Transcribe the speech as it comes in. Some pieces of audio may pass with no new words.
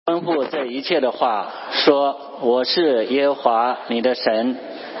吩咐这一切的话，说：我是耶和华你的神，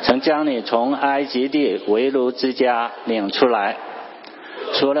曾将你从埃及地为奴之家领出来。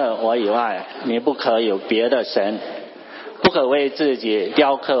除了我以外，你不可有别的神，不可为自己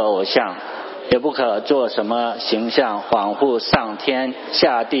雕刻偶像，也不可做什么形象仿佛上天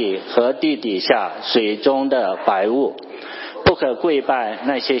下地和地底下水中的百物，不可跪拜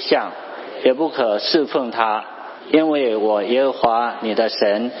那些像，也不可侍奉他。因为我耶和华你的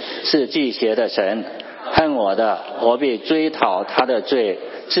神是忌邪的神，恨我的，我必追讨他的罪，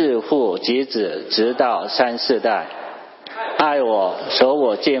自父及子，直到3、4代。爱我守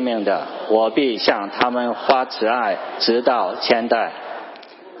我诫命的，我必向他们发慈爱，直到1000代。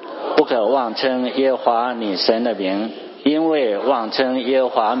不可妄称耶和华你神的名，因为妄称耶和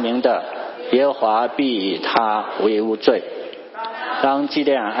华名的，耶和华必以他为无罪。当纪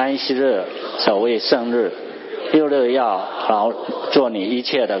念安息日，守为圣日。6日要劳做你一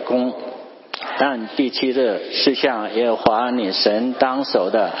切的工，但第7日是向耶和华你神当守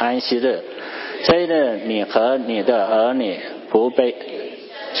的安息日。这一日你和你的儿女、仆婢、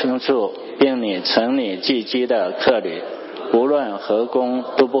牲畜，并你城里寄居的客旅，无论何工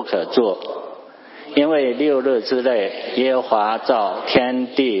都不可做。因为6日之内，耶和华造天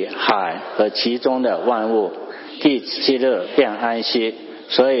地海和其中的万物，第7日便安息。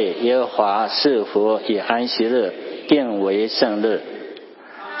所以耶和华赐福以安息日定为圣日。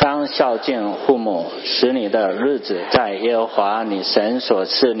当孝敬父母，使你的日子在耶和华你神所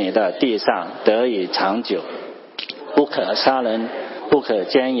赐你的地上得以长久。不可杀人，不可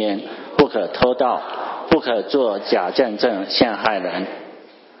奸淫，不可偷盗，不可作假见证陷害人，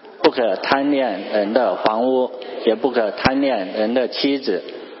不可贪恋人的房屋，也不可贪恋人的妻子、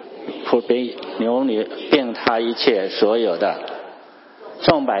仆婢、牛女，并他一切所有的。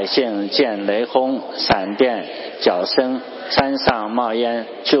众百姓见雷轰、闪电、角声，山上冒烟，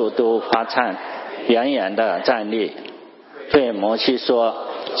就都发颤，远远地站立，对摩西说：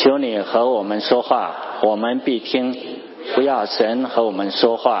求你和我们说话，我们必听；不要神和我们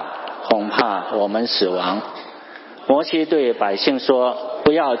说话，恐怕我们死亡。摩西对百姓说：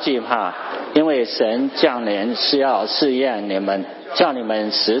不要惧怕，因为神降临是要试验你们，叫你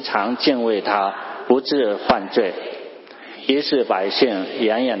们时常敬畏他，不致犯罪。于是百姓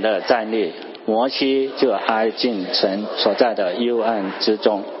远远地站立，摩西就挨进神所在的幽暗之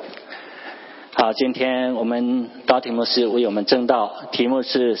中。好，今天我们高题目是为我们证道，题目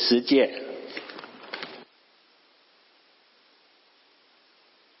是十诫。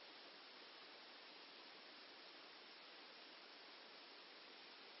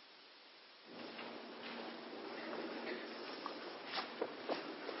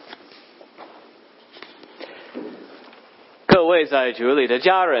各位在主里的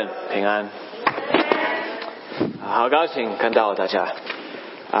家人平安，好高兴看到大家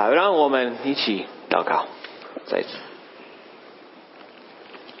让我们一起祷告。再一次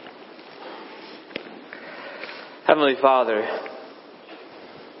Heavenly Father,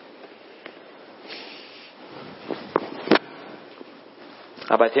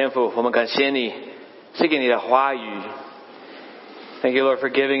阿爸天父，我们感谢你赐给你的话语。Thank you, Lord, for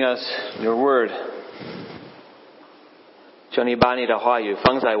giving us your word. 求你把你的话语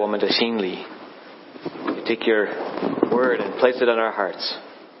放在我们的心里。You take your word and place it in our hearts.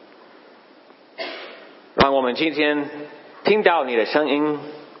 让我们今天听到你的声音。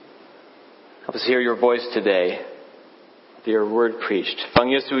Help us hear your voice today. Your word preached. 奉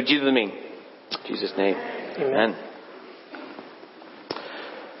耶稣基督的名 Jesus' name. Amen.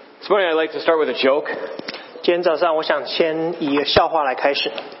 This morning I'd like to start with a joke. 今天早上我想先以一个笑话来开始。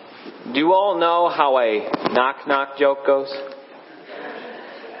Do you all know how a knock-knock joke goes?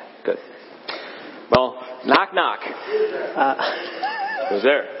 Good. Well, knock-knock. Who's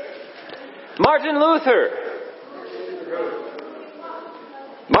there? Martin Luther.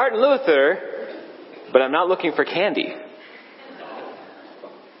 Martin Luther, but I'm not looking for candy.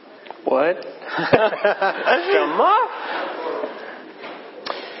 What? Come on.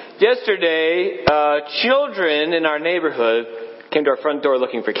 Yesterday, children in our neighborhood came to our front door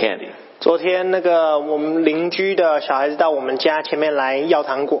looking for candy. 昨天我们邻居的小孩子到我们家前面来要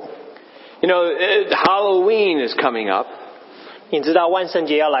糖果。You know, Halloween is coming up. 你知道万圣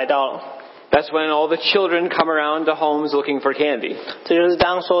节要来到了。That's when all the children come around the homes looking for candy. 这就是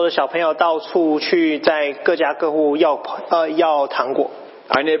当所有的小朋友到处去在各家各户要糖果。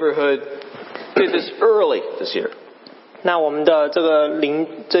Our neighborhood did this early this year. 那我们的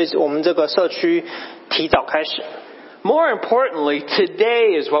我们这个社区提早开始。More importantly,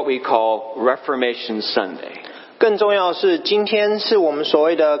 today is what we call Reformation Sunday. 更重要的是，今天是我们所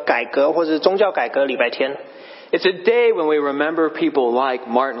谓的改革或者宗教改革礼拜天。It's a day when we remember people like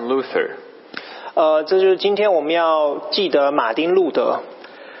Martin Luther. 这就是今天我们要记得马丁路德。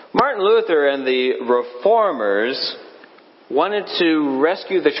Martin Luther and the Reformers wanted to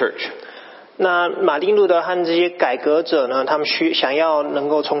rescue the church. 那马丁路德和这些改革者呢，他们想要能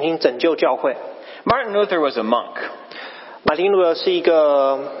够重新拯救教会。Martin Luther was a monk. 马丁路德是一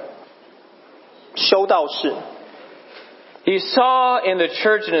个修道士。He saw in the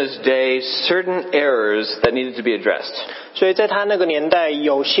church in his day certain errors that needed to be addressed. 所以在他那个年代，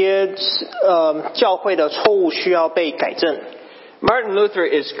有些教会的错误需要被改正。Martin Luther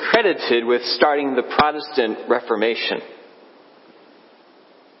is credited with starting the Protestant Reformation.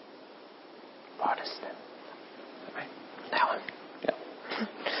 Protestant, right? That one.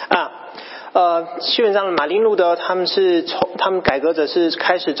 Yeah. 基本上马丁路德他们改革者是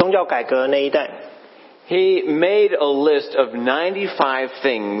开始宗教改革的那一代。He made a list of 95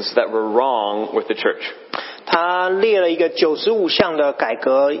 things that were wrong with the church. 他列了一个95项的改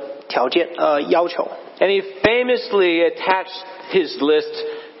革条件要求。And he famously attached his list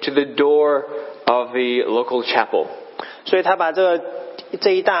to the door of the local chapel. 所以他把这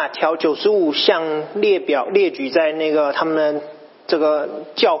一大条95项列举在那个他们这个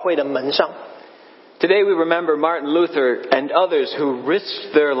教会的门上。Today we remember Martin Luther and others who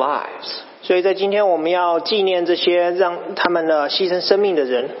risked their lives. 所以在今天我们要纪念这些让他们的牺牲生命的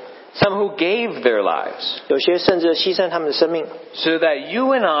人。Some who gave their lives. 有些甚至牺牲他们的生命。So that you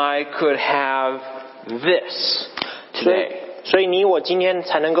and I could have this today. 所以你我今天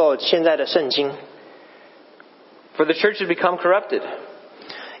才能够有现在的圣经。For the church had become corrupted.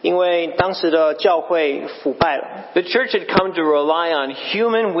 因为当时的教会腐败了。The church had come to rely on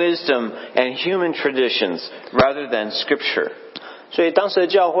human wisdom and human traditions rather than Scripture. 所以当时的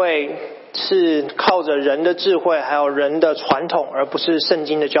教会是靠着人的智慧还有人的传统，而不是圣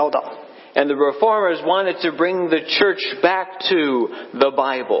经的教导。And the reformers wanted to bring the church back to the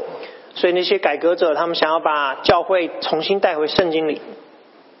Bible. 所以那些改革者他们想要把教会重新带回圣经里。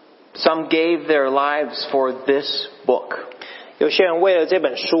Some gave their lives for this book. 有些人为了这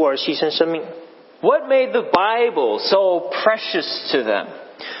本书而牺牲生命。What made the Bible so precious to them?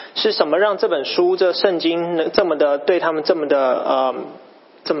 是什么让这本书这圣经这么的对他们这么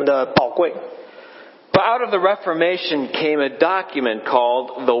的宝贵？ But out of the Reformation came a document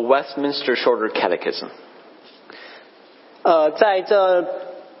called the Westminster Shorter Catechism. 在这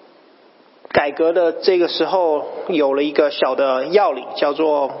改革的这个时候，有了一个小的要理，叫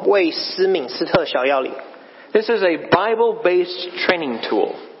做魏斯敏斯特小要理。This is a Bible-based training tool.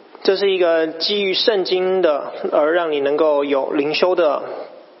 这是一个基于圣经的，而让你能够有灵修的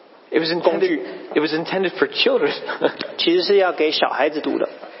工具。It was intended for children. 其实是要给小孩子读的。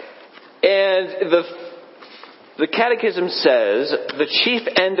And the Catechism says the chief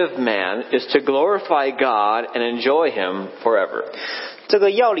end of man is to glorify God and enjoy Him forever. 这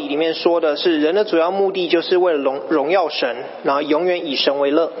个要理里面说的是，人的主要目的就是为了荣耀神，然后永远以神为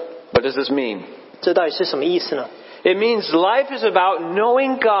乐。What does this mean? 这到底是什么意思呢？ It means life is about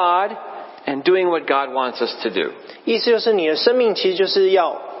knowing God and doing what God wants us to do. 意思就是你的生命其实就是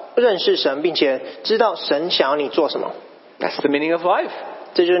要认识神，并且知道神想要你做什么。 That's the meaning of life.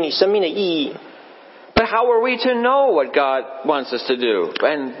 这就是你生命的意义。 But how are we to know what God wants us to do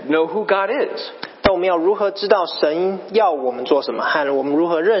and know who God is? 但我们要如何知道神要我们做什么，和我们如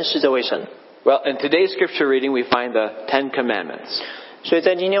何认识这位神？ Well, in today's scripture reading, we find the 10 Commandments. 所以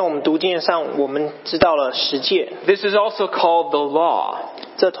在今天我们读经上，我们知道了十诫。 This is also called the law.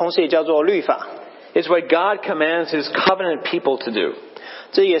 这同时也叫做律法。 It's what God commands His covenant people to do.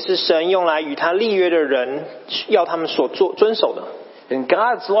 这也是神用来与他立约的人要他们所遵守的。 And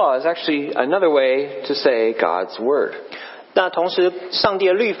God's law is actually another way to say God's word. 那同时，上帝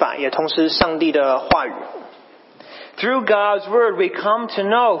的律法也同时上帝的话语。 Through God's word, we come to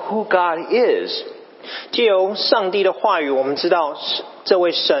know who God is. 藉由上帝的话语，我们知道这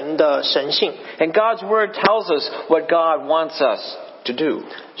位神的神性。 And God's word tells us what God wants us to do.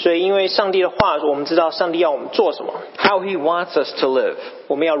 所以因为上帝的话，我们知道上帝要我们做什么， How He wants us to live.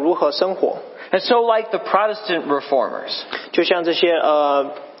 我们要如何生活。 And so like the Protestant reformers, 就像这些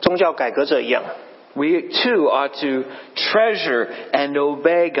宗教改革者一样， we too ought to treasure and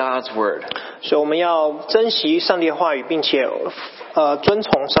obey God's word. 所以我们要珍惜上帝的话语，并且遵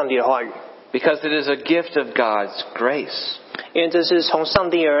从上帝的话语。 Because it is a gift of God's grace. 因为这是从上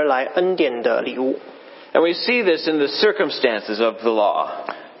帝而来恩典的礼物。 And we see this in the circumstances of the law.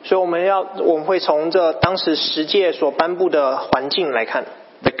 所以我们会从这当时十诫所颁布的环境来看。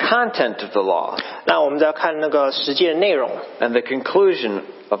 The content of the law. 那我们再看那个十诫的内容， And the conclusion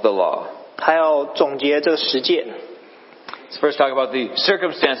of the law. 还有总结这个十诫。 Let's first talk about the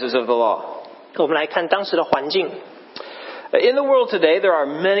circumstances of the law. 我们来看当时的环境。In the world today, there are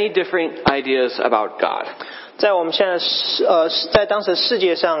many different ideas about God. 在我们现在在当时世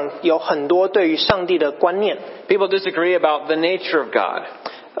界上有很多对于上帝的观念。People disagree about the nature of God.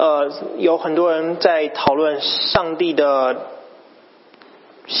 有很多人在讨论上帝的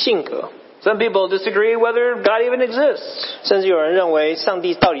性格。Some people disagree whether God even exists. 甚至有人认为上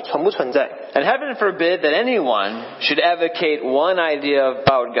帝到底存不存在。And heaven forbid that anyone should advocate one idea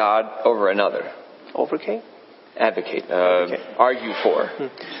about God over another. Argue for.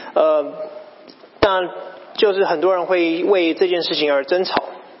 当然就是很多人会为这件事情而争吵。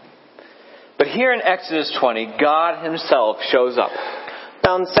But here in Exodus 20, God himself shows up.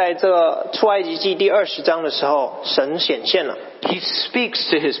 当在这个出埃及记第20章的时候，神显现了。He speaks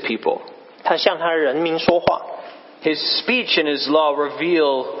to his people. 他向他的人民说话。His speech and his law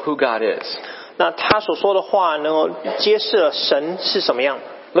reveal who God is. 那他所说的话能够揭示了神是什么样。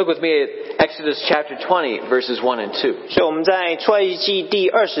Look with me at Exodus chapter 20, verses 1 and 2. 所以我们在出埃及记第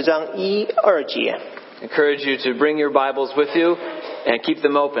20章1、2节。Encourage you to bring your Bibles with you and keep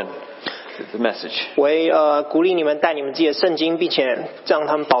them open to the message. 我鼓励你们带你们自己的圣经，并且让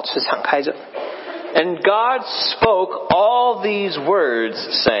他们保持敞开着。And God spoke all these words,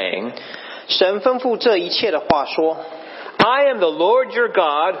 saying, 神吩咐这一切的话说 I am the Lord your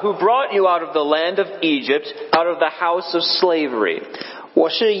God who brought you out of the land of Egypt, out of the house of slavery. 我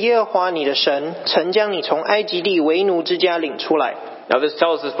是耶和华你的神，曾将你从埃及地为奴之家领出来。 Now this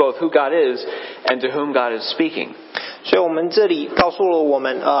tells us both who God is and to whom God is speaking. 所以我们这里告诉了我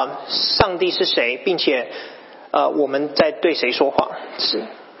们上帝是谁，并且我们在对谁说话。是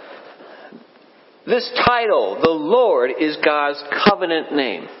This title, the Lord, is God's covenant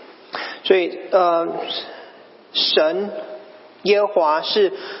name. 所以神耶和华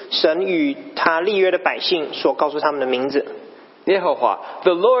是神与他立约的百姓所告诉他们的名字。 Yehovah.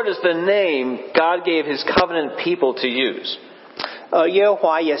 The Lord is the name God gave his covenant people to use. 耶和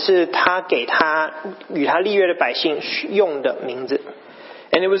华也是他给他与他立约的百姓用的名字。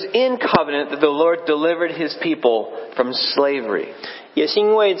 And it was in covenant that the Lord delivered his people from slavery. 也是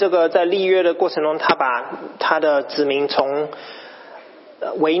因为这个在立约的过程中，他把他的子民从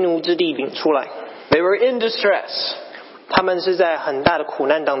为奴之地领出来。 They were in distress. 他们是在很大的苦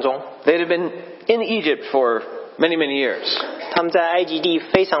难当中。 They had been in Egypt for many, many years. 他们在埃及地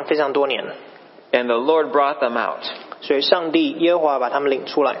非常非常多年。 And the Lord brought them out. 所以上帝耶和华把他们领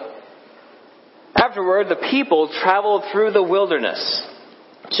出来。 Afterward, the people traveled through the wilderness.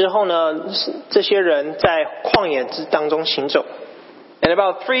 之后呢，这些人在旷野之当中行走。 And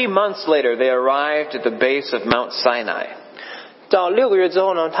about 3 months later, they arrived at the base of Mount Sinai. 到6个月之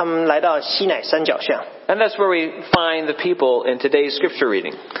后呢，他们来到西乃山脚下。 And that's where we find the people in today's scripture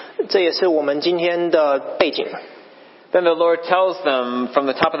reading. 这也是我们今天的背景。 Then the Lord tells them from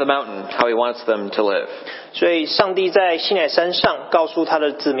the top of the mountain how he wants them to live. 所以上帝在西乃山上告诉他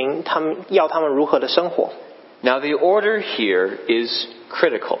的子民，他们如何的生活。 Now the order here is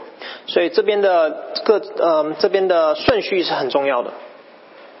critical. 所以这边的顺序是很重要的。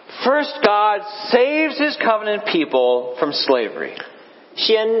 First, God saves his covenant people from slavery.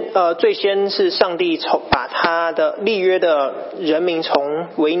 最先是上帝把他的立约的人民从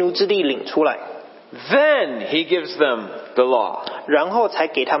为奴之地领出来。 Then he gives them the law. 然后才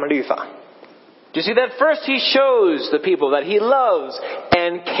给他们律法。 Do you see that? First he shows the people that he loves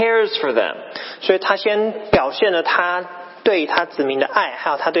and cares for them. 所以他先表现了他对他子民的爱，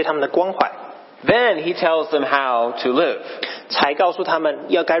还有他对他们的关怀。 Then he tells them how to live. 才告诉他们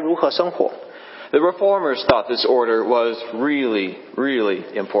该如何生活。 The reformers thought this order was really, really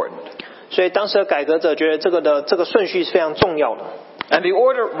important. 所以当时的改革者觉得这个顺序是非常重要的。 And the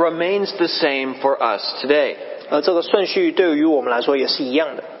order remains the same for us today. 而这个顺序对于我们来说也是一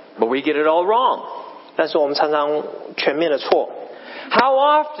样的。 But we get it all wrong. 但是我们常常全面的错。 How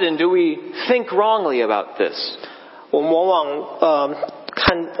often do we think wrongly about this? 我们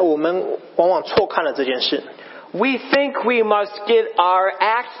往往错看了这件事。 We think we must get our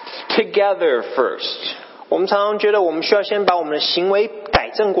act together first. 我们常常觉得我们需要先把我们的行为改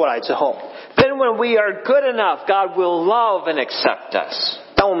正过来之后， Then when we are good enough, God will love and accept us.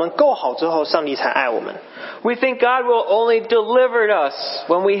 当我们够好之后，上帝才爱我们。 We think God will only deliver us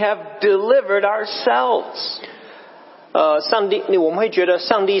when we have delivered ourselves. 我们会觉得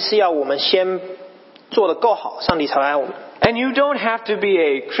上帝是要我们先做得够好，上帝才会爱我们。 And you don't have to be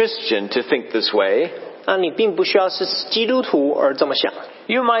a Christian to think this way. 那你并不需要是基督徒而这么想。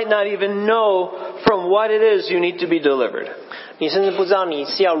 You might not even know from what it is you need to be delivered. 你甚至不知道你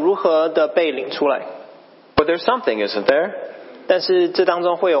是要如何的被领出来。 But there's something, isn't there? 但是这当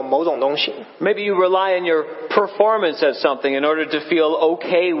中会有某种东西。 Maybe you rely on your performance at something in order to feel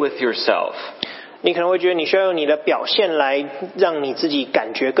okay with yourself. 你可能会觉得你需要用你的表现来让你自己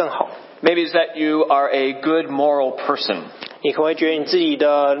感觉更好。 Maybe it's that you are a good moral person. 你可能会觉得你自己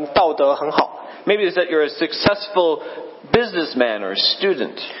的道德很好。 Maybe it's that you're a successful businessman or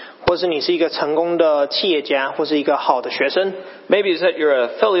student. 或是你是一个成功的企业家，或是一个好的学生。 Maybe it's that you're a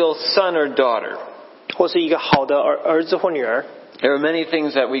filial son or daughter. 或是一个好的儿子或女儿。 There are many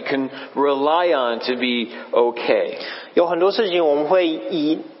things that we can rely on to be okay. 有很多事情我们会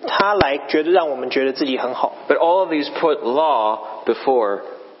以它来觉得让我们觉得自己很好。 But all of these put law before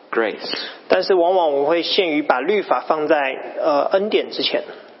grace. 但是往往我们会限于把律法放在恩典之前。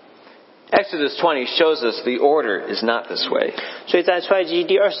 Exodus 20 shows us the order is not this way. 所以在出埃及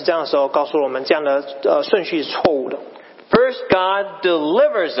第20章的时候告诉我们这样的顺序是错误的。 First, God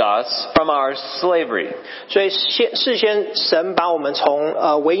delivers us from our slavery. 所以事先神把我们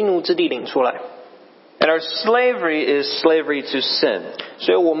从为奴之地领出来。 And our slavery is slavery to sin.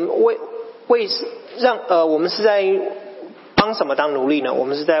 所以我们我们是在帮什么当奴隶呢？我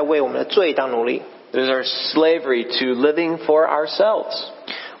们是在为我们的罪当奴隶。 There's our slavery to living for ourselves.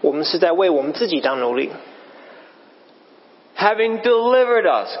 我们是在为我们自己当奴隶。 Having delivered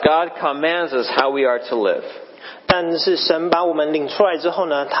us, God commands us how we are to live. 但是神把我们领出来之后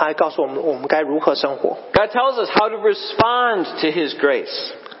呢，他还告诉我们该如何生活。 God tells us how to respond to His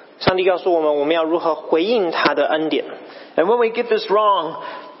grace. 上帝告诉我们要如何回应他的恩典。 And when we get this wrong,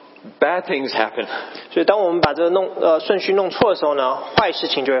 bad things happen. 所以当我们把这个顺序弄错的时候呢，坏事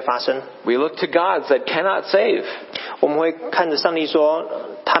情就会发生。 We look to gods that cannot save. 我们会看着上帝说，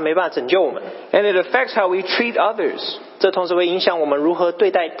他没办法拯救我们。 And it affects how we treat others. 这同时会影响我们如何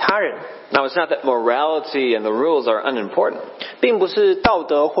对待他人。 Now, it's not that morality and the rules are unimportant. 并不是道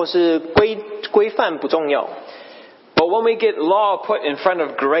德或是规范不重要。 But when we get law put in front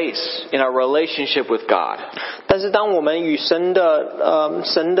of grace in our relationship with God, 但是当我们与神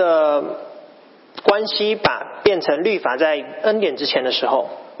的关系变成律法在恩典之前的时候，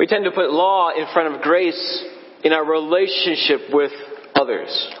 we tend to put law in front of grace in our relationship with others.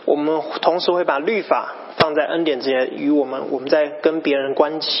 我们同时会把律法放在恩典之前，与我们在跟别人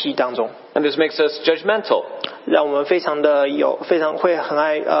关系当中， And this makes us judgmental. 让我们非常会很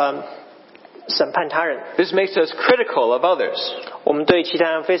爱审判他人。 This makes us critical of others. 我们对其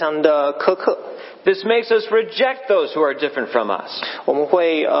他人非常的苛刻。 This makes us reject those who are different from us. 我们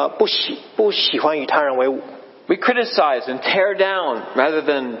会不喜欢与他人为伍。 We criticize and tear down rather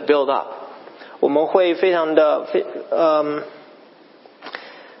than build up. 我们会非常的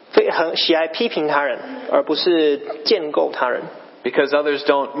很喜爱批评他人，而不是建构他人。 Because others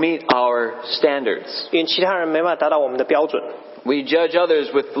don't meet our standards. 因为其他人没办法达到我们的标准。 We judge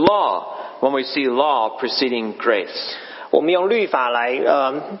others with law when we see law preceding grace. 我们用律法来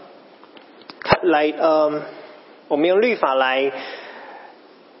我们用律法来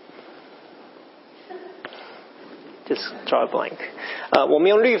just draw a blank. 我们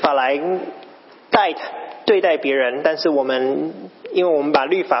用律法来对待别人，但是因为我们把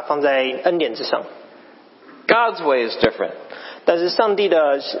律法放在恩典之上。 God's way is different. 但是上帝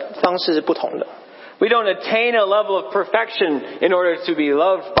的方式是不同的。 We don't attain a level of perfection in order to be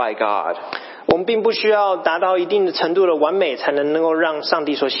loved by God. 我们并不需要达到一定的程度的完美，才能够让上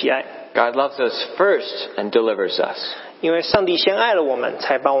帝所喜爱。 God loves us first and delivers us. 因为上帝先爱了我们，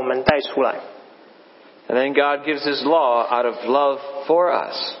才把我们带出来。 And then God gives His law out of love for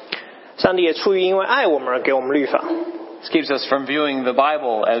us. 上帝也出于因为爱我们而给我们律法。 This keeps us from viewing the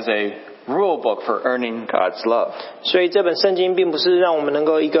Bible as a rule book for earning God's love. 所以这本圣经并不是让我们能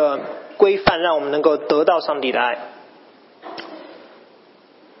够一个规范，让我们能够得到上帝的爱。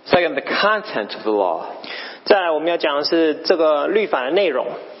 Second, the content of the law. 再来，我们要讲的是这个律法的内容。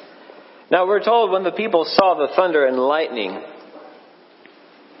 Now we're told when the people saw the thunder and lightning,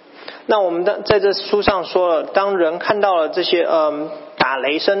 那我们在这书上说了，当人看到了这些打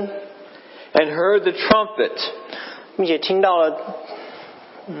雷声 and heard the trumpet, 并且听到了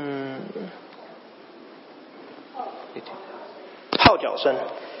号角声，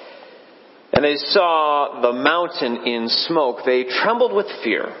 and they saw the mountain in smoke, they trembled with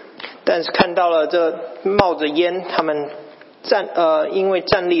fear. 但是看到了这冒着烟，他们因为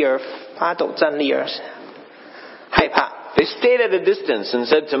站立而发抖，站立而害怕。 They stayed at a distance and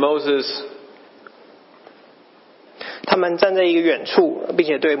said to Moses, 他们站在一个远处，并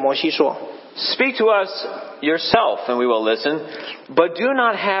且对摩西说 Speak to us yourself and we will listen, but do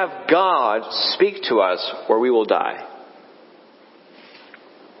not have God speak to us or we will die.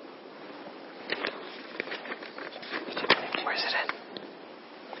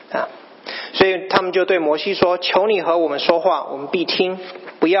 所以他们就对摩西说：求你和我们说话，我们必听；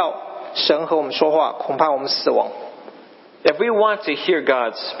不要神和我们说话，恐怕我们死亡。 If we want to hear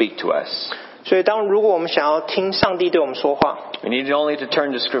God speak to us, 所以如果我们想要听上帝对我们说话， we need only to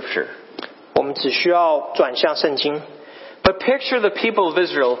turn to Scripture. 我们只需要转向圣经。 But picture the people of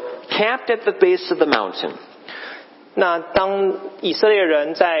Israel camped at the base of the mountain. 那当以色列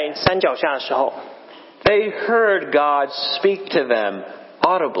人在山脚下的时候， They heard God speak to them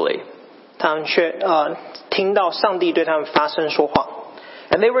audibly. 他们却听到上帝对他们发声说话，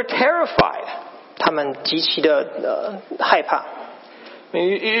 And they were terrified. 他们极其的害怕。 I mean,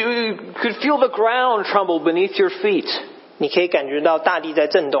 you could feel the ground tremble beneath your feet. 你可以感觉到大地在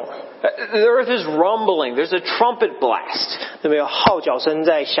震动， The earth is rumbling. There's a trumpet blast. 那边有号角声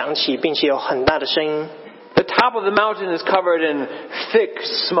在响起，并且有很大的声音。 The top of the mountain is covered in thick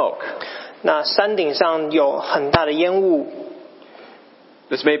smoke. 那山顶上有很大的烟雾。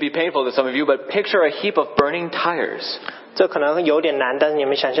 This may be painful to some of you, but picture a heap of burning tires. 这可能有点难，但是你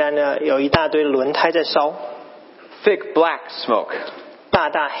们想象呢，有一大堆轮胎在烧， Thick black smoke. 大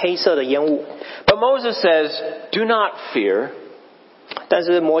大黑色的烟雾。 But Moses says, do not fear. 但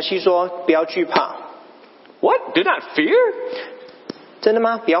是摩西说不要惧怕。 What? Do not fear? 真的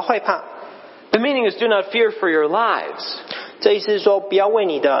吗？不要害怕。 The meaning is do not fear for your lives. 这意思是说不要为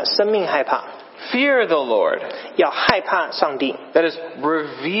你的生命害怕， Fear the Lord. 要害怕上帝， That is,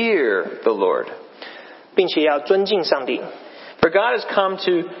 revere the Lord. 并且要尊敬上帝。 For God has come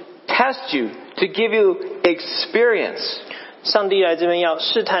to test you, to give you experience, 上帝来这边要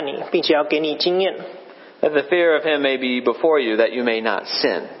试探你，并且要给你经验， that the fear of Him may be before you, that you may not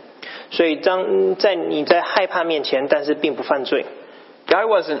sin. 所以你在害怕面前，但是并不犯罪。 God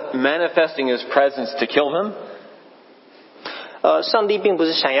wasn't manifesting His presence to kill them. 上帝并不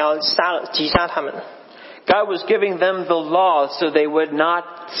是想要击杀他们， God was giving them the law so they would not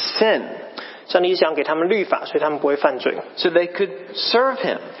sin, 上帝是想给他们律法，所以他们不会犯罪， so they could serve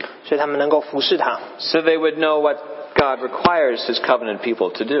Him, 所以他们能够服侍他， so they would know what God requires His covenant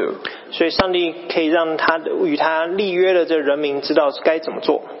people to do. 所以上帝可以让他与他立约的这人民知道该怎么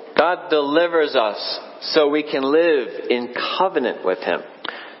做。 God delivers us so we can live in covenant with Him.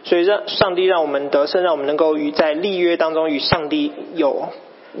 所以上帝让我们得胜，让我们能够在立约当中与上帝有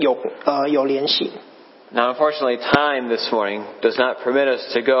联系。 Now, unfortunately, time this morning does not permit us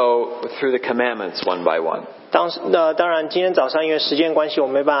to go through the commandments one by one. 当然，今天早上因为时间关系，我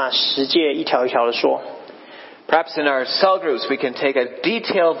没办法十诫一条一条的说。 Perhaps in our cell groups we can take a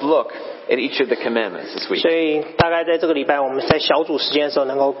detailed look at each of the commandments this week. 所以大概在这个礼拜，我们在小组时间的时候，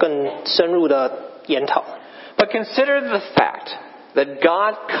能够更深入的研讨。 But consider the fact that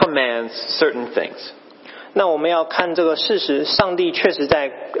God commands certain things. 那我们要看这个事实，上帝确实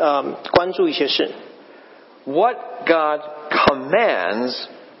在关注一些事。 What God commands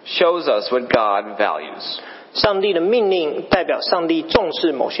shows us what God values. 上帝的命令代表上帝重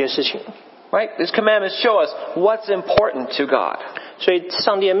视某些事情， Right? These commandments show us what's important to God. 所以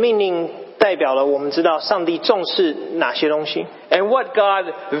上帝的命令代表了我们知道上帝重视哪些东西。 And what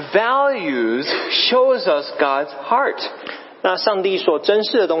God values shows us God's heart. 那上帝所珍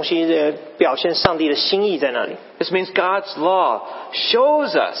视的东西，表现上帝的心意在那里。 This means God's law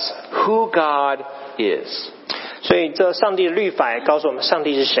shows us who God is. 所以这上帝的律法也告诉我们上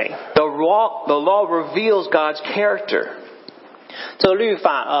帝是谁。 The law reveals God's character. 这个律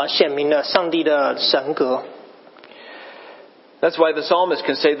法显明了上帝的神格。 That's why the psalmist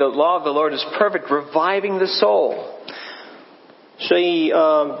can say the law of the Lord is perfect, reviving the soul. 所以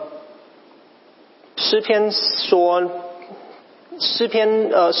诗篇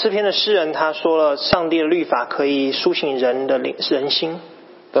的诗人他说了，上帝的律法可以苏醒人的人心。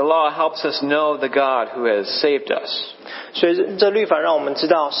 The law helps us know the God who has saved us. 所以这律法让我们知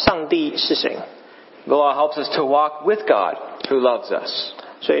道上帝是谁。 The law helps us to walk with God who loves us.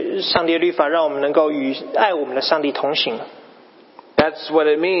 所以上帝的律法让我们能够与爱我们的上帝同行。 That's what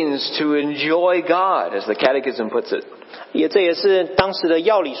it means to enjoy God, as the Catechism puts it. 这也是当时的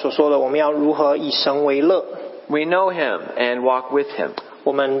要理所说的，我们要如何以神为乐。 We know Him and walk with Him.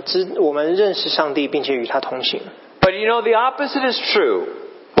 我们认识上帝，并且与他同行。 But you know, the opposite is true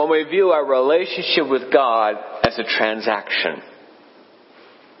when we view our relationship with God as a transaction.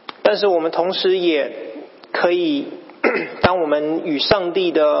 但是我们同时也可以，当我们与上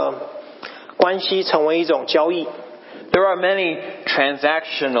帝的关系成为一种交易。 There are many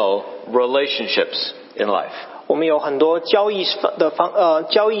transactional relationships in life. 我们有很多交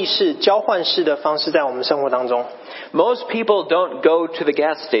换式的方式在我们生活当中。 Most people don't go to the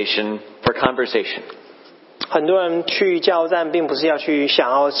gas station for conversation. 很多人去加油站，并不是要去与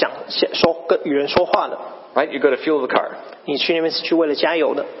人说话的。 Right? You go to fuel the car. 你去那边是去为了加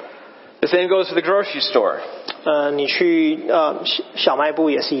油的。The same goes for the grocery store. 你去小卖部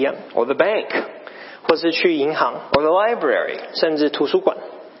也是一样， Or the bank. 或是去银行， Or the library. 甚至图书馆。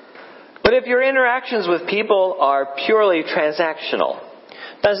 But if your interactions with people are purely transactional,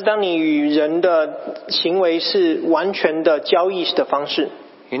 但是当你与人的行为是完全的交易的方式，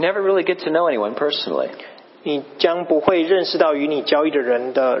 you never really get to know anyone personally. 你将不会认识到与你交易的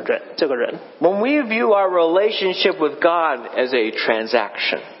人这个人。 When we view our relationship with God as a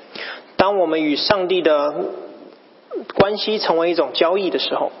transaction, 当我们与上帝的关系成为一种交易的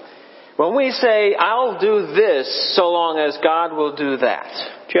时候， when we say, I'll do this so long as God will do that,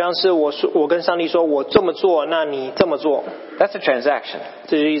 就像是我跟上帝说，我这么做，那你这么做， that's a transaction.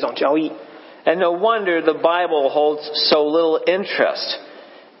 这是一种交易。 And no wonder the Bible holds so little interest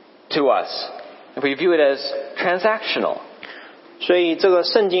to us if we view it as transactional. 所以这个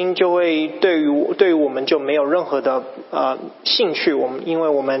圣经就会对于我们就没有任何的兴趣，因为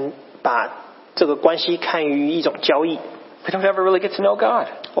我们把这个关系看于一种交易。 We don't ever really get to know God.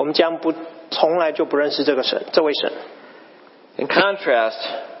 我们从来就不认识这位神。 In contrast,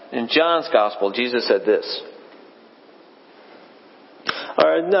 in John's Gospel, Jesus said this.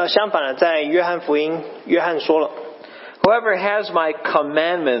 而相反的，在约翰福音，约翰说了 Whoever has my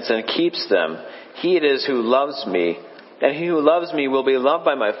commandments and keeps them, he it is who loves me, and he who loves me will be loved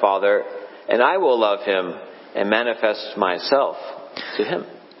by my Father, and I will love him and manifest myself to him.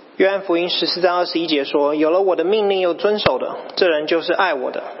 约翰福音14章21节说：“有了我的命令又遵守的，这人就是爱我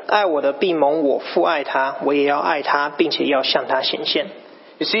的。爱我的必蒙我父爱他，我也要爱他，并且要向他显现。”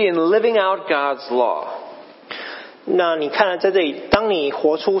 You see, in living out God's law, 那你看了在这里，当你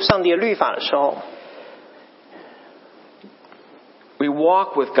活出上帝的律法的时候， we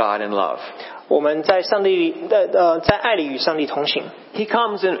walk with God in love. 我们在在爱里与上帝同行。 He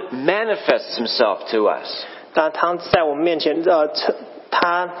comes and manifests himself to us. 那他在我们面前，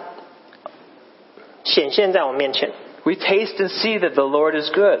他显现在我们面前。 We taste and see that the Lord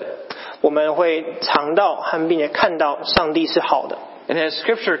is good. 我们会尝到和并且看到上帝是好的。 And as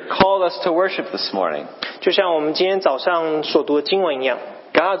Scripture called us to worship this morning, 就像我们今天早上所读的经文一样，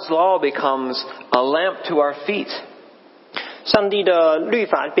 God's law becomes a lamp to our feet. 上帝的律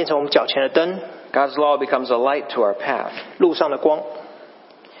法变成我们脚前的灯， God's law becomes a light to our path. 路上的光。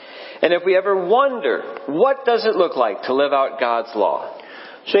 And if we ever wonder, what does it look like to live out God's law?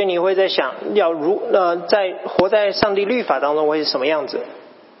 所以你会在想，在活在上帝律法当中会是什么样子？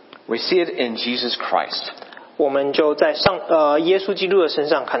 We see it in Jesus Christ. 我们就在耶稣基督的身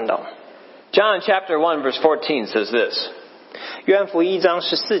上看到。 John chapter 1 verse 14 says this. 约翰福音1章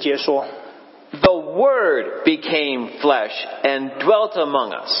14节说 The Word became flesh and dwelt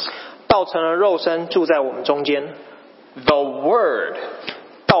among us. 道成了肉身，住在我们中间。 The Word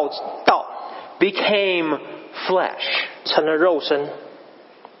道 became flesh. 成了肉身。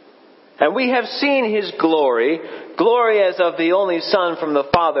 And we have seen His glory, glory as of the only Son from the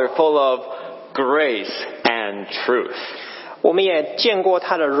Father, full of grace and truth. 我们也见过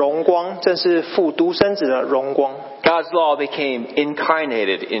他的荣光，正是父独生子的荣光。 God's law became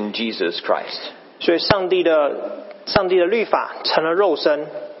incarnated in Jesus Christ. 所以上帝的律法成了肉身，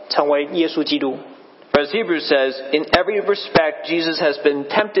成为耶稣基督。 For as Hebrews says, in every respect Jesus has been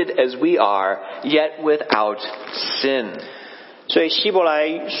tempted as we are, yet without sin. 所以希伯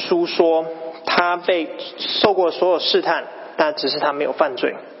来书说，他被受过所有试探，但只是他没有犯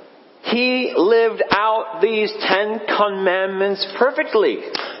罪。 He lived out these 10 commandments perfectly.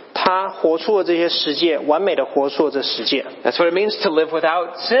 他活出了这些十诫，完美的活出了这十诫。 That's what it means to live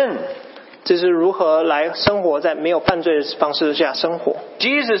without sin. 这是如何来生活在没有犯罪的方式下生活。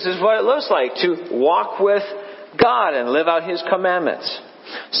 Jesus is what it looks like to walk with God and live out His commandments.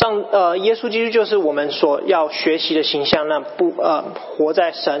 耶稣基督就是我们所要学习的形象，活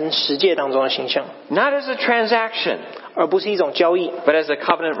在神十诫当中的形象， Not as a transaction, 而不是一种交易， but as a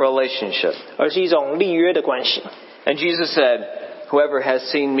covenant relationship. 而是一种立约的关系。 And Jesus said, whoever has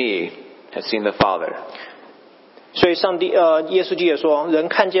seen me has seen the Father. 所以耶稣基督也说，人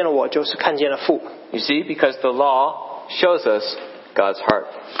看见了我，就是看见了父。 You see, because the law shows us God's heart.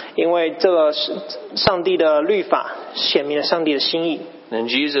 因为这个上帝的律法显明了上帝的心意。 And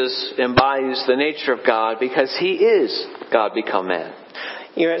Jesus embodies the nature of God because He is God become man.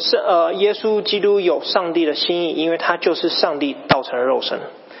 因为耶稣基督有上帝的心意，因为他就是上帝道成了肉身。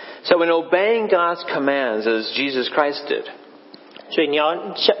 So in obeying God's commands as Jesus Christ did, 所以你要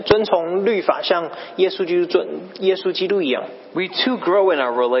遵从律法，像耶稣基督一样。 we too grow in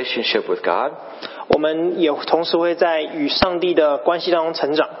our relationship with God. 我们也同时会在与上帝的关系当中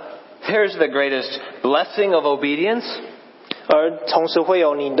成长， There's the greatest blessing of obedience. 而同时会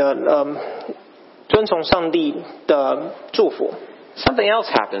有你的遵从上帝的祝福。something else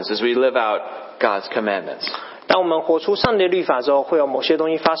happens as we live out God's commandments. 当我们活出上帝的律法之后，会有某些东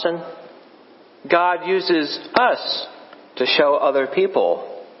西发生。God uses us to show other people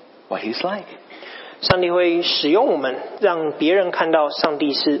what He's like. 上帝会使用我们，让别人看到上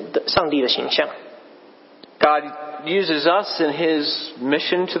帝的形象。God uses us in His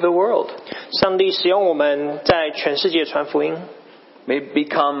mission to the world. 上帝使用我们在全世界传福音。May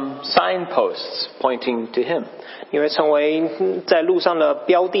become signposts pointing to Him. 你会成为在路上的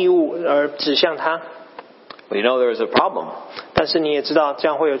标的物，而指向他。But you know there is a problem. 但是你也知道，这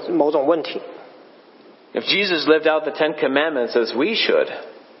样会有某种问题。If Jesus lived out the 10 Commandments as we should,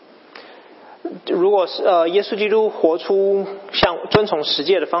 如果是耶稣基督活出像遵从十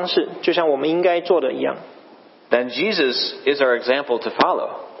诫的方式，就像我们应该做的一样， then Jesus is our example to follow.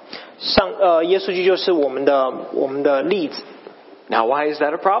 耶稣基督就是我们的例子。Now, why is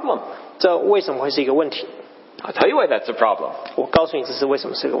that a problem? 这为什么会是一个问题？ I'll tell you why that's a problem. 我告诉你，这是为什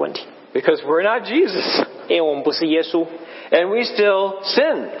么是个问题。Because we're not Jesus, 因为我们不是耶稣， and we still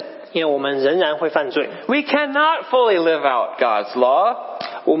sin. 因为我们仍然会犯罪。We cannot fully live out God's law.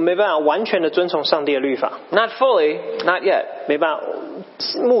 我们没办法完全的遵从上帝的律法。Not fully, not yet. 没办法，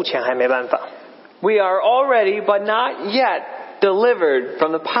目前还没办法。 We are already, but not yet, delivered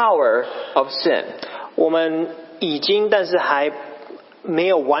from the power of sin. 我们已经，但是还没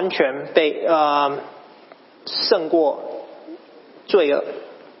有完全被胜过罪恶。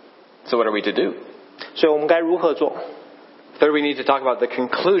So what are we to do? 所以我们该如何做？ Third, we need to talk about the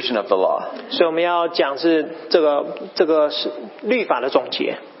conclusion of the law. 所以我们要讲是这个是律法的总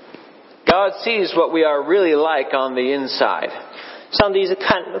结。 God sees what we are really like on the inside. 上帝是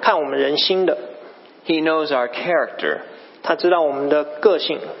看我们人心的， He knows our character. 他知道我们的个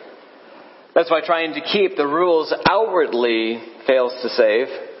性。 That's why trying to keep the rules outwardly fails to save.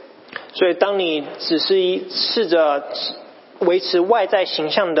 所以当你只是试着维持外在形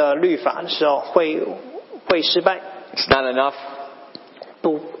象的律法的时候，会失败。 It's not enough.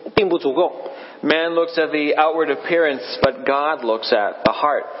 并不足够。 Man looks at the outward appearance, but God looks at the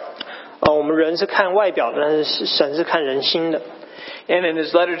heart. 我们人是看外表的，但是神是看人心的。 And in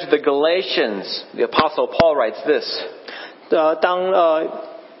his letter to the Galatians, the Apostle Paul writes this. 当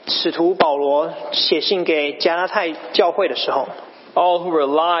使徒保罗写信给加拉太教会的时候， All who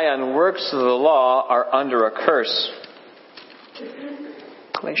rely on works of the law are under a curse.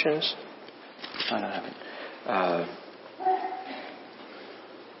 Galatians.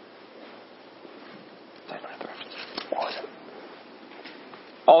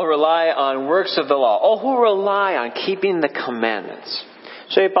 All rely on works of the law. All who rely on keeping the commandments.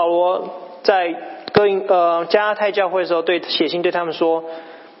 所以保罗在加拉太教会的时候，写信对他们说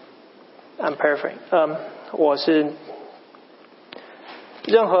 ，I'm paraphrasing，我是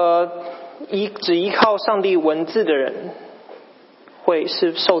任何只依靠上帝文字的人，会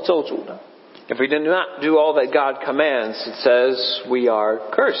是受咒诅的。 If we do not do all that God commands, it says we are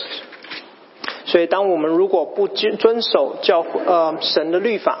cursed. 所以，当我们如果不遵守神的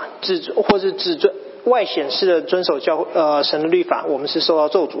律法，或是外显示的遵守神的律法，我们是受到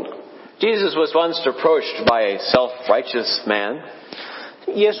咒诅的。 Jesus was once approached by a self-righteous man.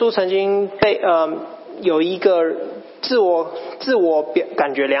 耶稣曾经被有一个自我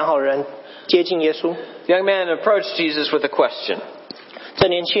感觉良好的人接近耶稣。 The young man approached Jesus with a question. 这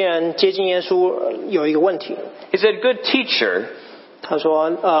年轻人接近耶稣有一个问题。 He said, "Good teacher, 他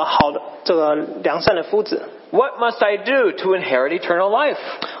说好的，这个良善的夫子， what must I do to inherit eternal life?"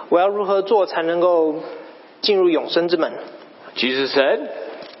 我要如何做才能够进入永生之门？ Jesus said,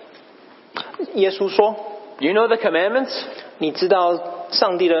 耶稣说 "You know the commandments?" 你知道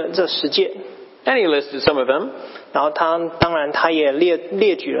上帝的这十诫， And he listed some of them. 然后当然他也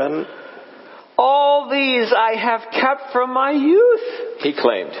列举了 All these I have kept from my youth, he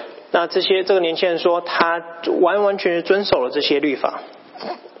claimed. 那这个年轻人说他完完全全遵守了这些律法。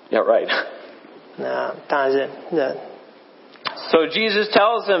 Yeah, right. 那当然是 So Jesus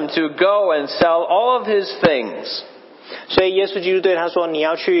tells him to go and sell all of his things. 所以耶稣基督对他说，你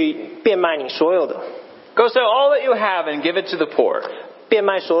要去变卖你所有的， Go sell all that you have and give it to the poor. 变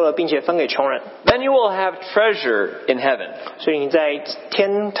卖所有的，并且分给穷人， Then you will have treasure in heaven. 所以你在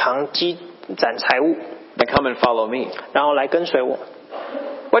天堂积攒财物， Then come and follow me. 然后来跟随我。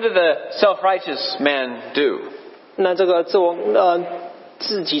 What did the self-righteous man do? 那这个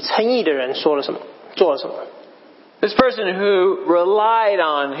自己称义的人说了什么？做了什么？ This person who relied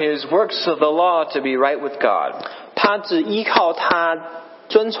on his works of the law to be right with God. 他只依靠他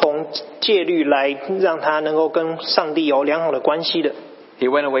遵从戒律来让他能够跟上帝有良好的关系的。 He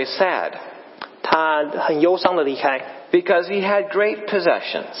went away sad 他很忧伤的离开， because he had great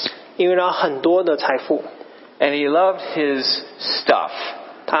possessions. 因为他很多的财富。And he loved his stuff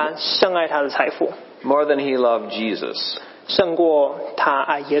他深爱他的财富， more than he loved Jesus. 胜过他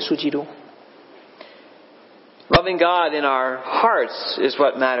爱耶稣基督。 Loving God in our hearts is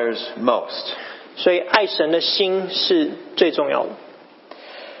what matters most. 所以爱神的心是最重要的。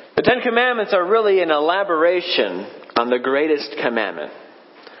 The Ten Commandments are really an elaboration on the greatest commandment.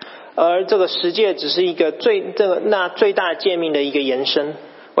 而这个十诫只是一个最大诫命的一个延伸。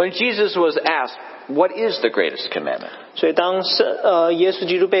 When Jesus was asked, what is the greatest commandment? 所以当耶稣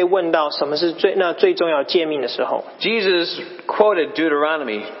基督被问到什么是最重要的诫命的时候， Jesus quoted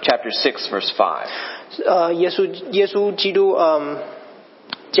Deuteronomy chapter 6 verse 5. 耶稣基督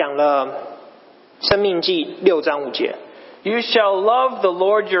讲了申命记6章5节。 You shall love the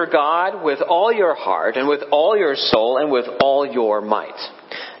Lord your God with all your heart and with all your soul and with all your might.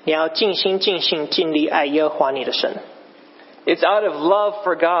 你要尽心尽性尽力爱耶和华你的神。 It's out of love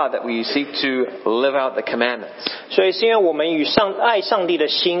for God that we seek to live out the commandments. 所以是因为我们爱上帝的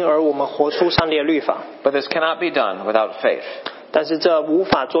心，而我们活出上帝的律法。 But this cannot be done without faith. 但是这无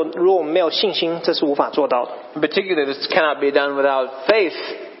法做，如果我们没有信心，这是无法做到的。 In particular, this cannot be done without faith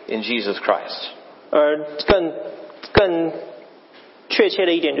in Jesus Christ. 而更确切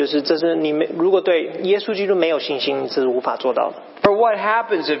的一点就是，这是如果对耶稣基督没有信心，这是无法做到的。 For what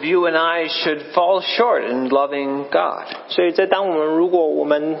happens if you and I should fall short in loving God? 所以如果我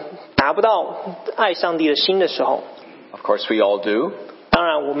们达不到爱上帝的心的时候， Of course we all do. 当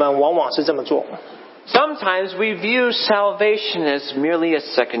然我们往往是这么做。 Sometimes we view salvation as merely a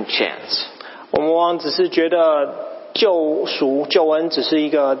second chance. 我们往往只是觉得救恩只是一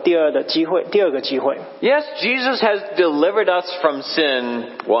个第二个机会。 Yes, Jesus has delivered us from sin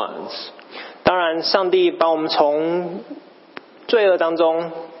once. 当然上帝把我们从罪恶当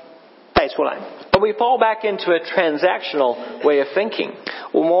中带出来， But we fall back into a transactional way of thinking.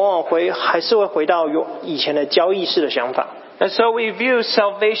 我们往往还是会回到以前的交易式的想法。 And so we view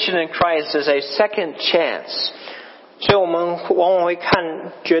salvation in Christ as a second chance. 所以我们往往会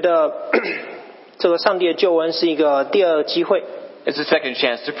觉得这个上帝的救恩是一个第二个机会， It's a second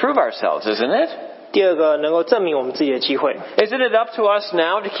chance to prove ourselves, isn't it? 第二个能够证明我们自己的机会。 Isn't it up to us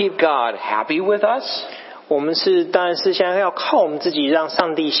now to keep God happy with us? 我们当然是现在要靠我们自己，让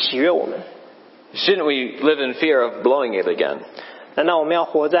上帝喜悦我们。 Shouldn't we live in fear of blowing it again? 难道我们要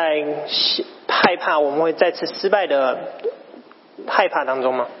活在害怕我们会再次失败的害怕当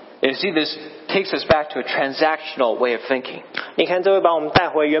中吗？ You see, this takes us back to a transactional way of thinking. 你看，这会把我们带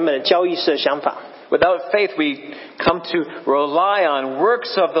回原本的交易式的想法。 Without faith, we come to rely on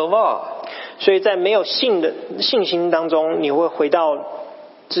works of the law. 所以在没有信心当中，你会回到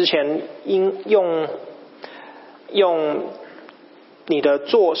之前用你的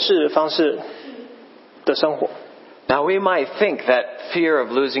做事方式的生活。 Now, we might think that fear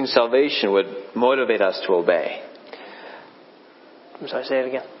of losing salvation would motivate us to obey. I'm sorry, say it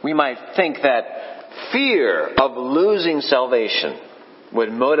again. We might think that fear of losing salvation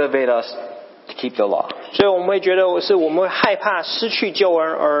would motivate us to keep the law. 所以我们会觉得我们会害怕失去救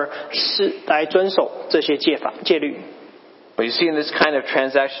恩，而来遵守这些戒律。 But you see, in this kind of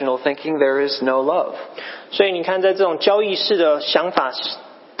transactional thinking, there is no love. 所以你看，在这种交易式的想法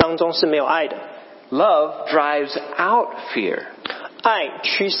当中是没有爱的。 Love drives out fear. 爱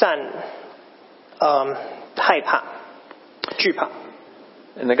驱散害怕、惧怕。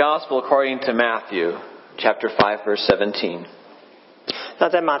 In the Gospel according to Matthew, chapter 5, verse 17, 那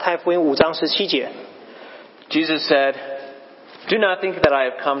在马太福音5章17节， Jesus said, "Do not think that I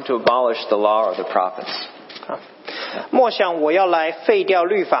have come to abolish the law or the prophets." 莫想我要来废掉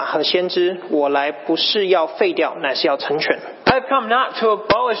律法和先知，我来不是要废掉，乃是要成全。 I have come not to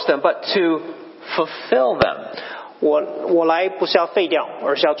abolish them, but to fulfill them. 我来不是要废掉，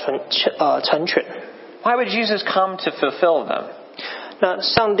而是要成全。 Why would Jesus come to fulfill them? 那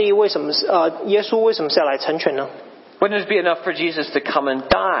上帝耶稣为什么是要来成全呢？ Wouldn't it be enough for Jesus to come and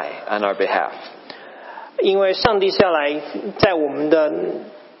die on our behalf? 因为上帝是要来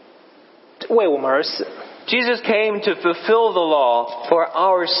为我们而死。 Jesus came to fulfill the law for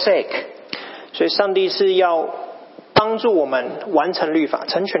our sake. 所以上帝是要帮助我们完成律法，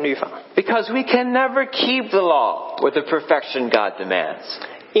成全律法。 Because we can never keep the law with the perfection God demands.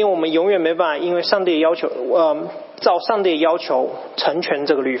 因为我们永远没办法，因为上帝的要求，照上帝的要求成全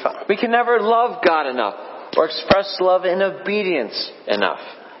这个律法。 We can never love God enough or express love in obedience enough.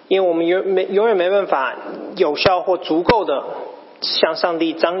 因为我们永远没办法有效或足够的向上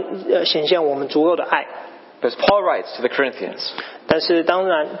帝显现我们足够的爱。 As Paul writes to the Corinthians, 但是当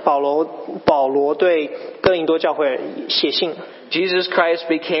然，保罗对哥林多教会写信。 Jesus Christ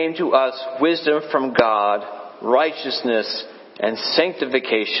became to us wisdom from God, righteousness and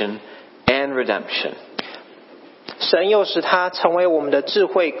sanctification and redemption. 神又使他成为我们的智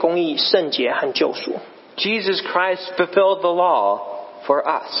慧、公义、圣洁和救赎。Jesus Christ fulfilled the law for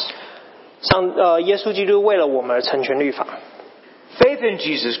us. 耶稣基督为了我们而成全律法。Faith in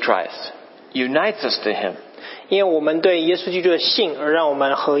Jesus Christ unites us to Him. 因为我们对耶稣基督的信而让我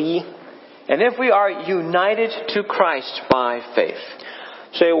们合一。And if we are united to Christ by faith,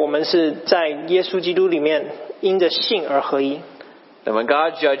 所以我们是在耶稣基督里面因着信而合一。then when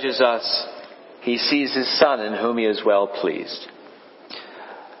God judges us, He sees His Son in whom He is well pleased.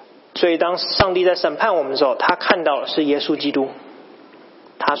 所以当上帝在审判我们的时候，他看到的是耶稣基督，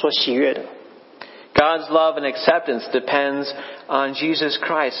他所喜悦的。God's love and acceptance depends on Jesus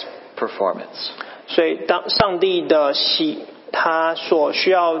Christ's performance. 所以当上帝的他所需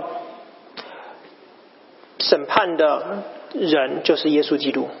要审判的人就是耶稣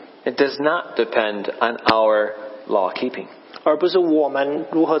基督。It does not depend on our law keeping. 而不是我们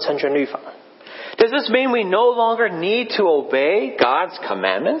如何成全律法。Does this mean we no longer need to obey God's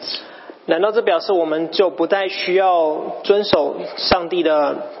commandments? 难道这表示我们就不再需要遵守上帝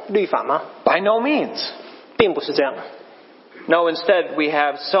的律法吗？ By no means. 并不是这样。No, instead we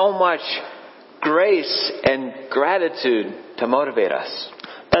have so much grace and gratitude to motivate us.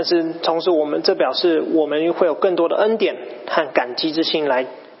 但是同时这表示我们会有更多的恩典和感激之心来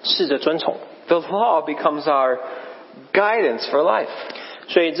试着遵从。 The law becomes our guidance for life.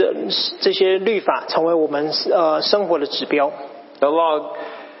 所以这些律法成为我们生活的指标。 The law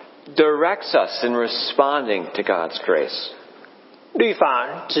directs us in responding to God's grace. 律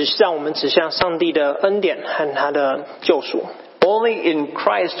法让我们指向上帝的恩典和他的救赎。 Only in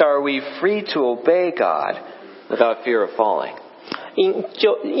Christ are we free to obey God without fear of falling.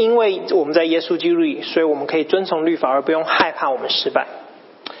 因为我们在耶稣基督里，所以我们可以遵从律法，而不用害怕我们失败。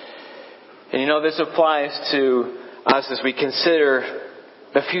 And you know, this applies to us as we consider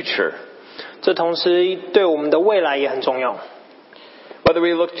the future. 这同时对我们的未来也很重要。 Whether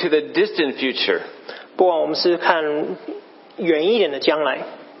we look to the distant future, 不管我们是看远一点的将来，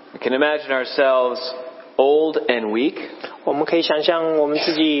 we can imagine ourselves old and weak, 我们可以想象我们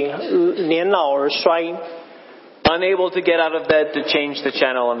自己年老而衰， unable to get out of bed to change the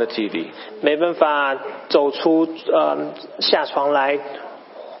channel on the TV. 没办法走出下床来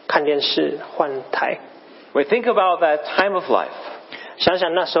看电视换台。 We think about that time of life. 想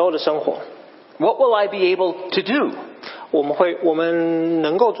想那时候的生活， What will I be able to do? 我们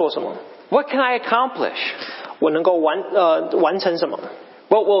能够做什么？ What can I accomplish? 我能够完成什么？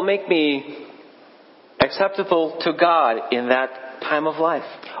 What will make me acceptable to God in that time of life?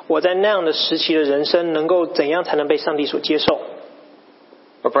 我在那样的时期的人生能够怎样才能被上帝所接受？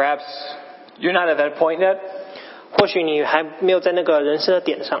 Or perhaps you're not at that point yet. 或许你还没有在那个人生的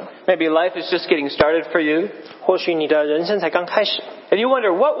点上， Maybe life is just getting started for you. 或许你的人生才刚开始， And you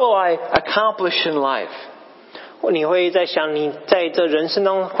wonder, what will I accomplish in life? 你会在想你在这人生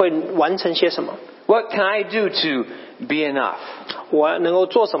当中会完成些什么？ What can I do to be enough? 我能够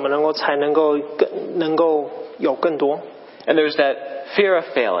做什么才能够有更多？ And there's that fear of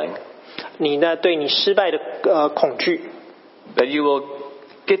failing, 你对你失败的恐惧， that you will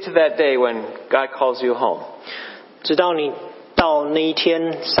get to that day when God calls you home. 直到你到那一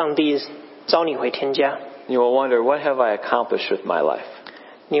天，上帝召你回天家， You will wonder, what have I accomplished with my life?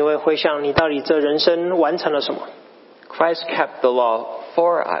 你会回想你到底这人生完成了什么？ Christ kept the law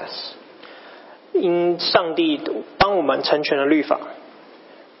for us. 因上帝帮我们成全了律法，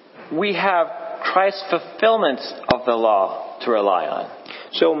 We have Christ's fulfillment of the law to rely on.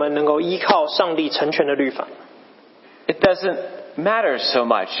 所以我们能够依靠上帝成全的律法。 It doesn't matter so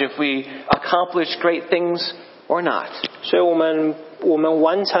much if we accomplish great things or not. 所以我们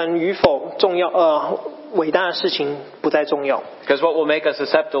完成与否重要伟大的事情不再重要， Because what will make us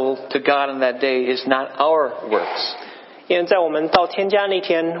acceptable to God on that day is not our works. 因为在我们到天家那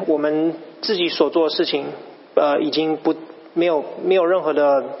天，我们自己所做的事情已经没有任何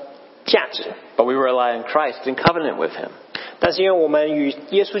的价值。 But we rely on Christ in covenant with Him. 但是因为我们与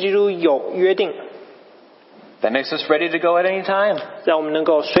耶稣基督有约定， That makes us ready to go at any time. 让我们能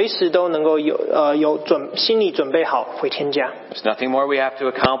够随时都能够心里准备好回天家。 There's nothing more we have to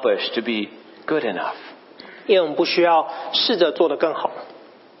accomplish to be good enough. 因为我们不需要试着做得更好。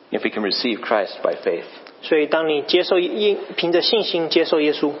 If we can receive Christ by faith. 所以当你凭着信心接受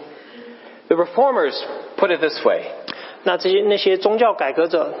耶稣， The reformers put it this way. 那些宗教改革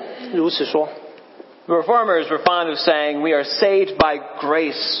者如此说。 The reformers were fond of saying, we are saved by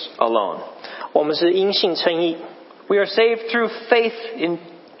grace alone. 我们是因信称义， We are saved through faith in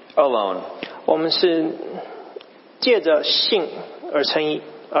alone. 我们是借着信而称义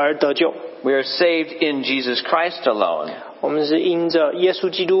而得救， We are saved in Jesus Christ alone. 我们是因着耶稣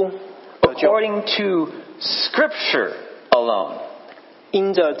基督得救， According to Scripture alone.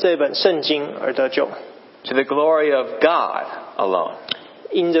 因着这本圣经而得救。To the glory of God alone.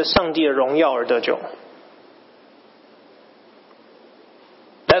 因着上帝的荣耀而得救。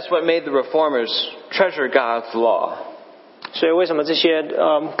That's what made the reformers treasure God's law. 所以为什么这些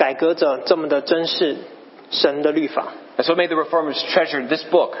改革者这么的珍视神的律法？ That's what made the reformers treasure this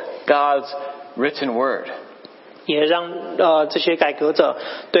book, God's written word. 也让这些改革者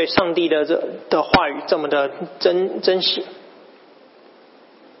对上帝的话语这么的珍惜。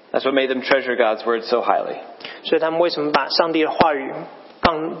That's what made them treasure God's word so highly. 所以他们为什么把上帝的话语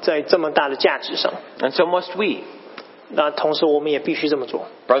放在这么大的价值上？ And so must we. 那同时我们也必须这么做。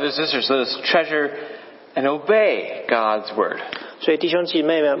 Brothers and sisters, let us treasure and obey God's word. 所以弟兄姐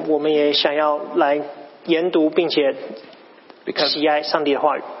妹们，我们也想要来研读并且喜爱上帝的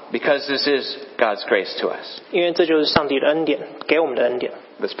话语。Because this is God's grace to us. 因为这就是上帝的恩典，给我们的恩典。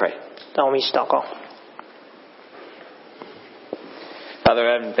 Let's pray. 让我们一起祷告。Father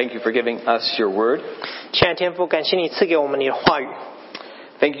Heaven, thank you for giving us your word. 亲爱的天父，感谢你赐给我们你的话语。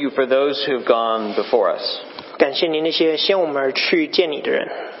 Thank you for those who have gone before us. 感谢你那些先我们而去见你的人。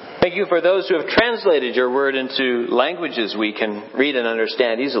 Thank you for those who have translated your word into languages we can read and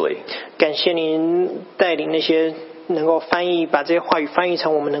understand easily. 感谢您带领那些能够把这些话语翻译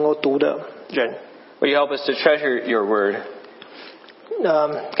成我们能够读的人。 Will you help us to treasure your word?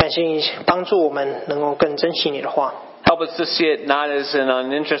 感谢你帮助我们能够更珍惜你的话。 Help us to see it not as an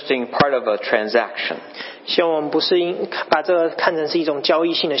uninteresting part of a transaction, 希望我们不是把这个看成是一种交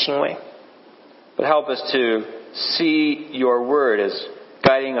易性的行为， but help us to see your word as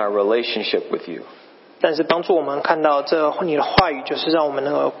guiding our relationship with you. 但是帮助我们看到这你的话语就是让我们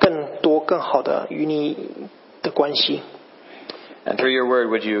能够更多更好的与你的关系。 And through your word,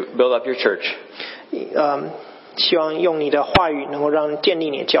 would you build up your church? 希望用你的话语能够建立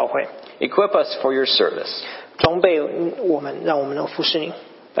你的教会， Equip us for your service, 装备我们，让我们能服侍你，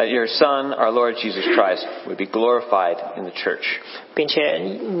 that your Son, our Lord Jesus Christ, would be glorified in the church. 并且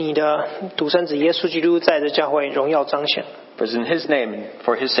你的独生子耶稣基督在这教会荣耀彰显。 For it's in his name and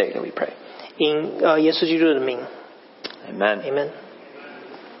for his sake that we pray. 因耶稣基督的名 Amen. ，Amen。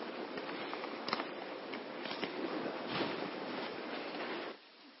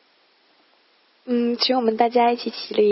请我们大家一起起立。